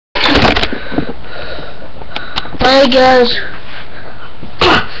Hey guys,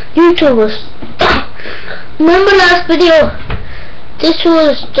 YouTubers, remember last video? This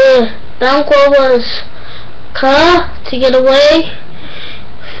was the bank robber's car to get away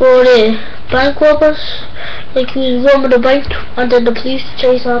for the bank robbers. Like he was robbing the bank and then the police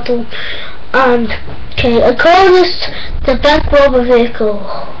chased after him. And okay, I call this the bank robber vehicle.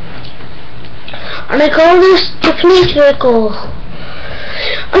 And I call this the police vehicle.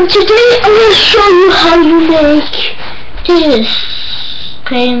 And today I'm going to show you how you make this.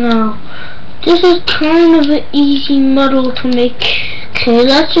 Okay, now this is kind of an easy model to make. Okay,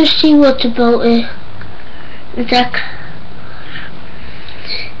 let's just see what's about it.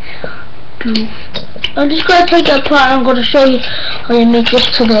 I'm just going to take it apart and I'm going to show you how you make this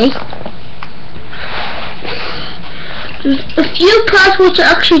today. There's a few parts which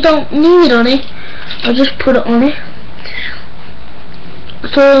I actually don't need on it. I'll just put it on it.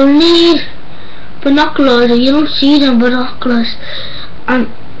 So you need binoculars, and you don't see them binoculars, and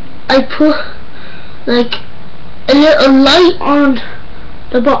I put like a little light on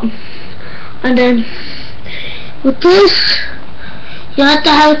the bottom, and then with this you have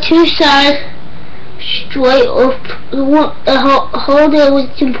to have two sides straight up. Hold it, we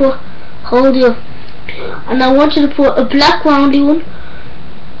can put hold it, and I want you to put a black roundy one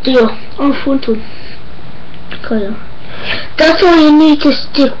there on front one. Okay. That's all you need to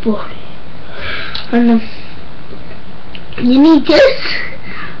stick for. And you need this.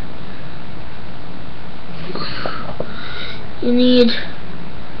 You need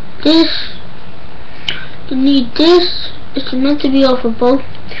this. You need this. It's meant to be off a boat.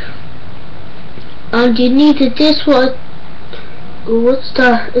 And you need this one. What's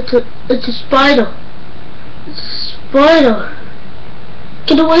that? It's a spider. It's a spider.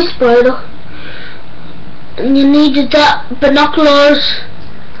 Get away, spider. And you needed that binoculars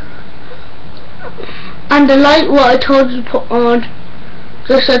and the light what I told you to put on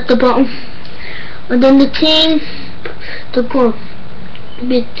just at the bottom, and then the thing to put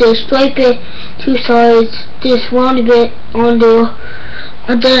with the stripe bit, two sides, this round bit on there,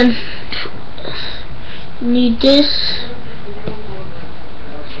 and then you need this,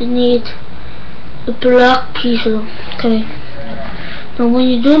 you need a black piece of them. Okay, now when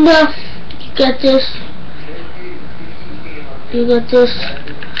you're doing that, you get this. You got this,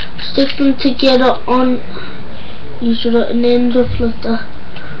 stick them together on each other and end up like that.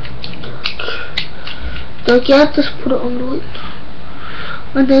 Like you have to put it on the wood.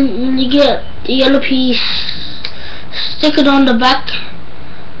 And then you get the yellow piece, stick it on the back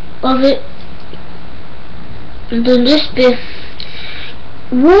of it. And then this bit.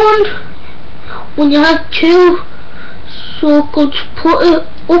 When you have two circles, put it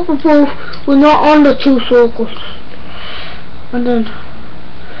up above, but not on the two circles. And then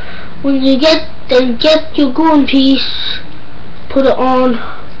when you get your green piece, put it on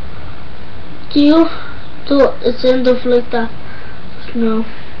there, so it's end up like that. Now,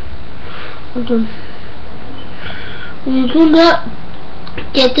 and then when you do that,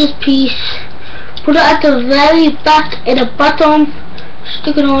 get this piece, put it at the very back at the bottom,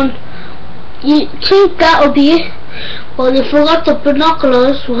 stick it on. You think that'll be it? Well, you forgot the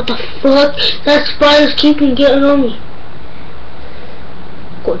binoculars. What the fuck? That spider's keeping getting on me.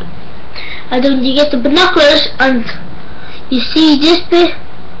 Good. And then you get the binoculars and you see this bit,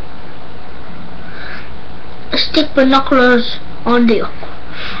 stick binoculars on there,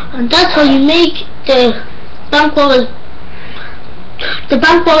 and that's how you make the bank robber's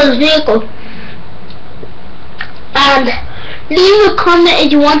vehicle. And leave a comment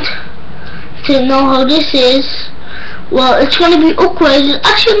if you want to know how this is. Well, it's going to be upgraded.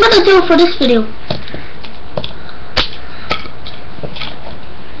 Actually, I'm going to do it for this video.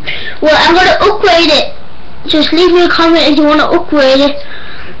 Well, I'm going to upgrade it. Just leave me a comment if you want to upgrade it,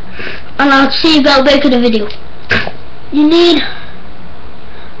 and I'll see about making a video. You need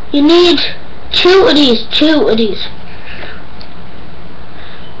two of these.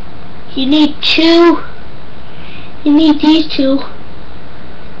 You need two. You need these two.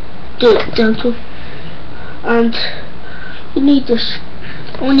 Down to. And you need this.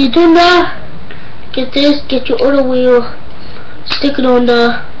 When you do that, get this. Get your other wheel. Stick it on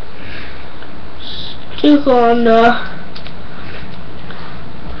the. Stick it on the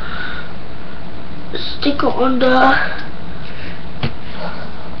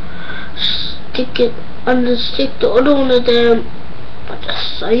stick the other one of them at the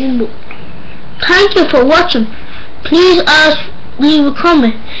side. Thank you for watching. Please leave a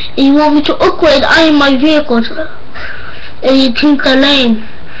comment if you want me to upgrade any of my vehicles and you think they're lame.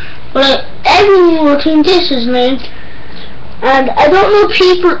 But everyone will think this is lame, and I don't know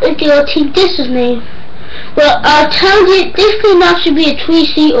people if they'll think this is lame. Well, I'll tell you, this can actually be a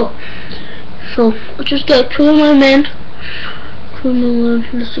 3-seater. So, I'll just get 2 of my men. 2 of my men,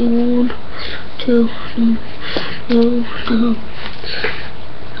 let's see, 1, 2,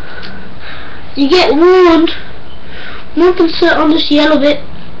 You get one can sit on this yellow bit.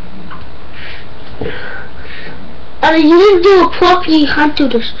 And if you didn't do it properly, you can't do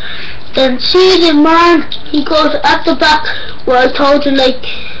this. Then see the man, he goes at the back where I told you like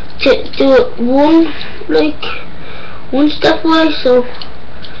to do it one step away, so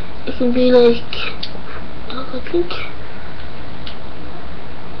it can be like I think.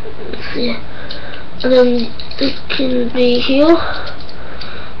 Yeah. And then this can be here.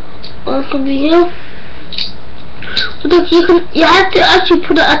 Or it can be here. But look, you have to actually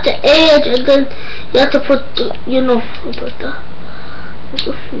put it at the edge, and then you have to put the, about that.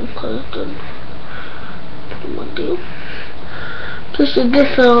 Just a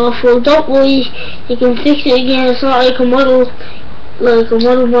bit fell off. Well, don't worry, you can fix it again. It's not like a model,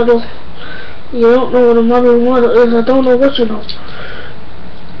 model. You don't know what a model is. I don't know what you know.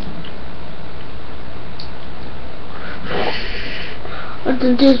 And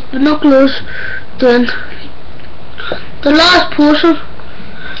then there's binoculars. Then the last portion,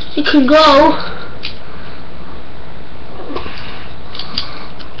 you can go.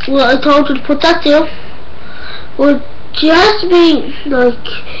 Well, I told you to put that there. Well, you have to be like,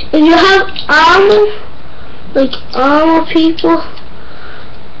 if you have armor people,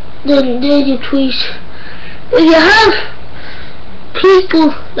 then they're your tweets. If you have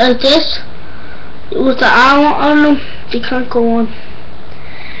people like this with the armor on them, they can't go on.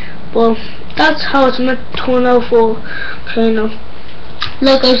 Well, that's how it's meant to turn out for Kano.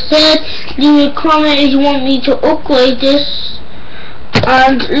 Like I said, leave me a comment if you want me to upgrade this,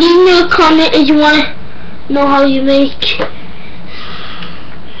 and leave me a comment if you want to know how you make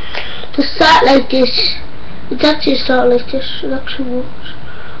the start like this. It's actually start like this. It actually works.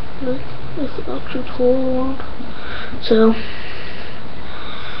 Like it actually turn around. So,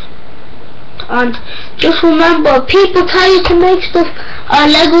 and just remember, people tell you to make stuff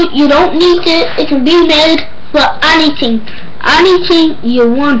on Lego. You don't need it. It can be made for anything you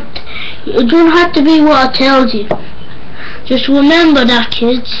want. It don't have to be what I tells you. Just remember that,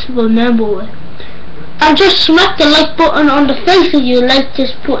 kids. Remember it. And just smack the like button on the face if you like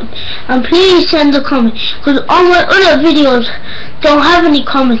this button. And please send a comment, because all my other videos don't have any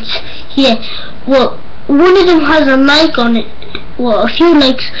comments here. Well, one of them has a like on it. Well, a few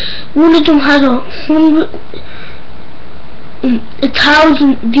likes. One of them has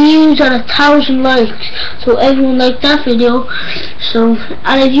 1,000 views and 1,000 likes. So everyone liked that video. So,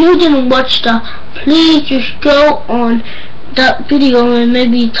 and if you didn't watch that, please just go on that video and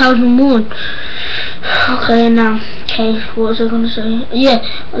maybe 1,000 more. Okay, now, what was I gonna say? Yeah,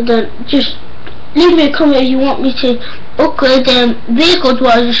 and then just leave me a comment if you want me to upgrade them vehicles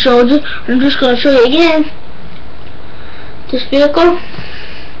what I just showed you. I'm just gonna show you again. This vehicle.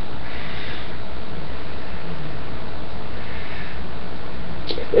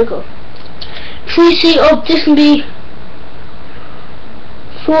 There you go. 3-seater. This can be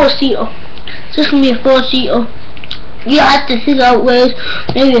 4-seater. This can be a 4-seater. You have to figure out ways.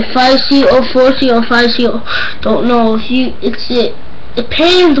 Maybe a 5-seater, 4-seater, or 5-seater. Don't know. If you, it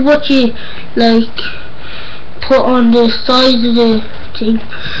depends what you like put on the size of the thing.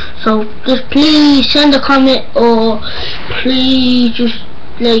 So just please send a comment, or please just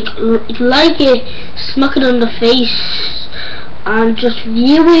like it, smack it on the face, and just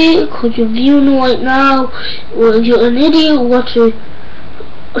view it, because you're viewing it right now. Or if you're an idiot, watch it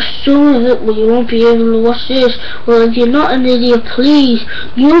some of it, but you won't be able to watch this. Or if you're not an idiot, please,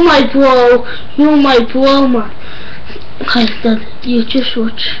 you're my bro, man. Okay, then you just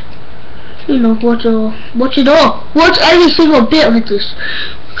watch. Watch it all. Watch every single bit of this.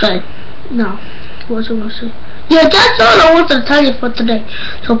 Okay, now, what was I gonna say? Yeah, that's all I wanted to tell you for today.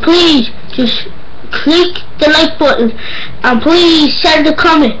 So please, just click the like button, and please send a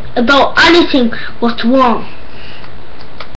comment about anything what's wrong.